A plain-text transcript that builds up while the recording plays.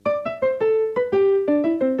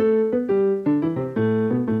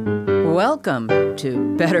Welcome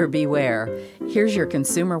to Better Beware. Here's your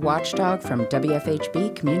consumer watchdog from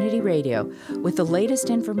WFHB Community Radio with the latest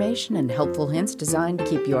information and helpful hints designed to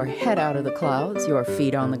keep your head out of the clouds, your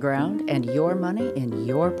feet on the ground, and your money in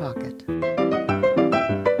your pocket.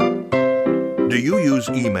 Do you use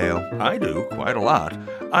email? I do, quite a lot.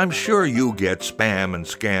 I'm sure you get spam and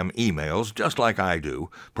scam emails just like I do.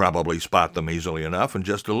 Probably spot them easily enough and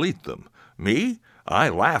just delete them. Me? I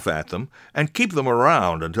laugh at them and keep them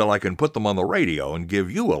around until I can put them on the radio and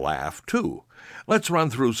give you a laugh, too. Let's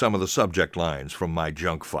run through some of the subject lines from my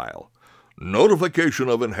junk file. Notification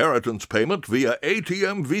of inheritance payment via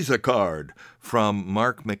ATM Visa card from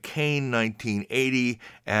Mark McCain 1980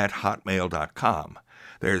 at hotmail.com.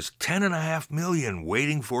 There's 10.5 million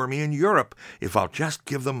waiting for me in Europe if I'll just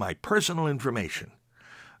give them my personal information.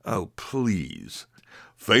 Oh, please.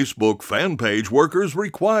 Facebook fan page workers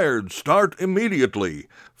required. Start immediately.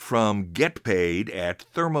 From GetPaid at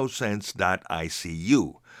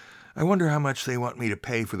thermosense.icu. I wonder how much they want me to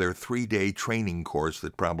pay for their 3-day training course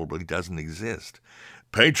that probably doesn't exist.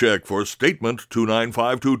 Paycheck for statement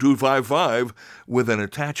 2952255 with an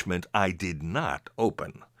attachment I did not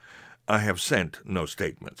open. I have sent no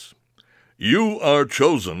statements. You are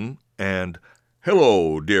chosen and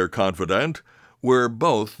hello, dear confidant, were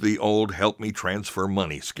both the old help me transfer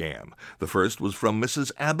money scam. The first was from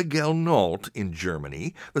Mrs. Abigail Nault in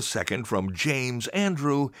Germany, the second from James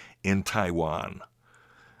Andrew in Taiwan.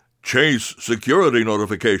 Chase security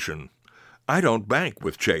notification. I don't bank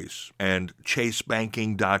with Chase, and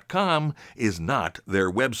chasebanking.com is not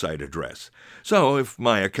their website address. So if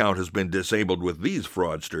my account has been disabled with these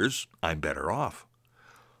fraudsters, I'm better off.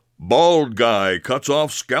 Bald guy cuts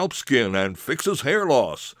off scalp skin and fixes hair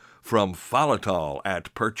loss from Folitol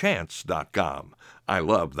at perchance.com. I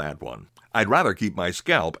love that one. I'd rather keep my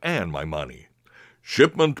scalp and my money.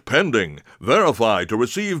 Shipment pending. Verify to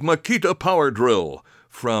receive Makita power drill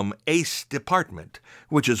from Ace Department,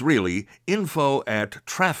 which is really info at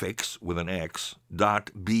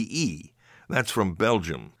traffics.be. That's from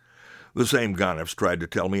Belgium. The same Ganefs tried to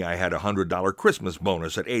tell me I had a $100 Christmas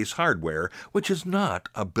bonus at Ace Hardware, which is not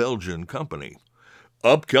a Belgian company.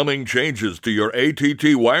 Upcoming changes to your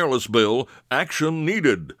ATT wireless bill, action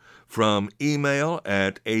needed, from email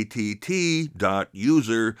at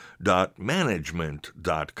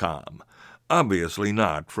att.user.management.com. Obviously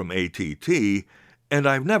not from ATT, and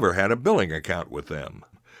I've never had a billing account with them.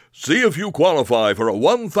 See if you qualify for a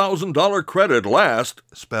 $1,000 credit last,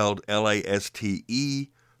 spelled L-A-S-T-E,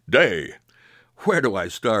 day. Where do I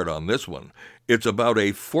start on this one? It's about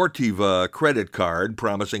a Fortiva credit card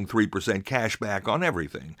promising 3% cash back on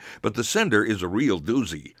everything, but the sender is a real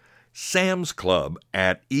doozy. Sam's Club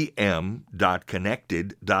at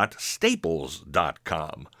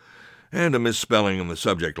em.connected.staples.com. And a misspelling in the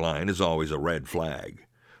subject line is always a red flag.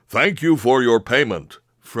 Thank you for your payment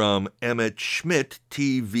from Emmett Schmidt,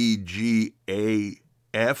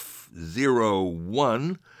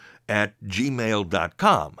 TVGAF01 at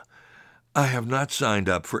gmail.com. I have not signed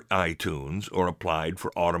up for iTunes or applied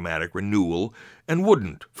for automatic renewal and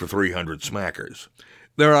wouldn't for 300 smackers.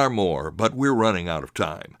 There are more, but we're running out of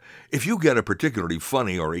time. If you get a particularly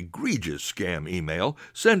funny or egregious scam email,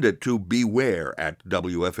 send it to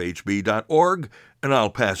beware@wfhb.org, and I'll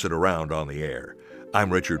pass it around on the air.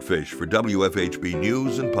 I'm Richard Fish for WFHB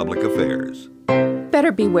News and Public Affairs.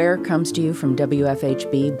 Better Beware comes to you from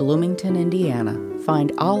WFHB Bloomington, Indiana.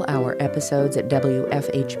 Find all our episodes at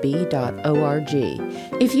wfhb.org.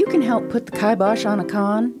 If you can help put the kibosh on a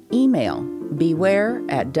con, email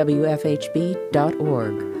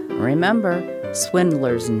beware@wfhb.org. Remember,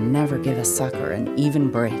 swindlers never give a sucker an even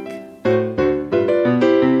break.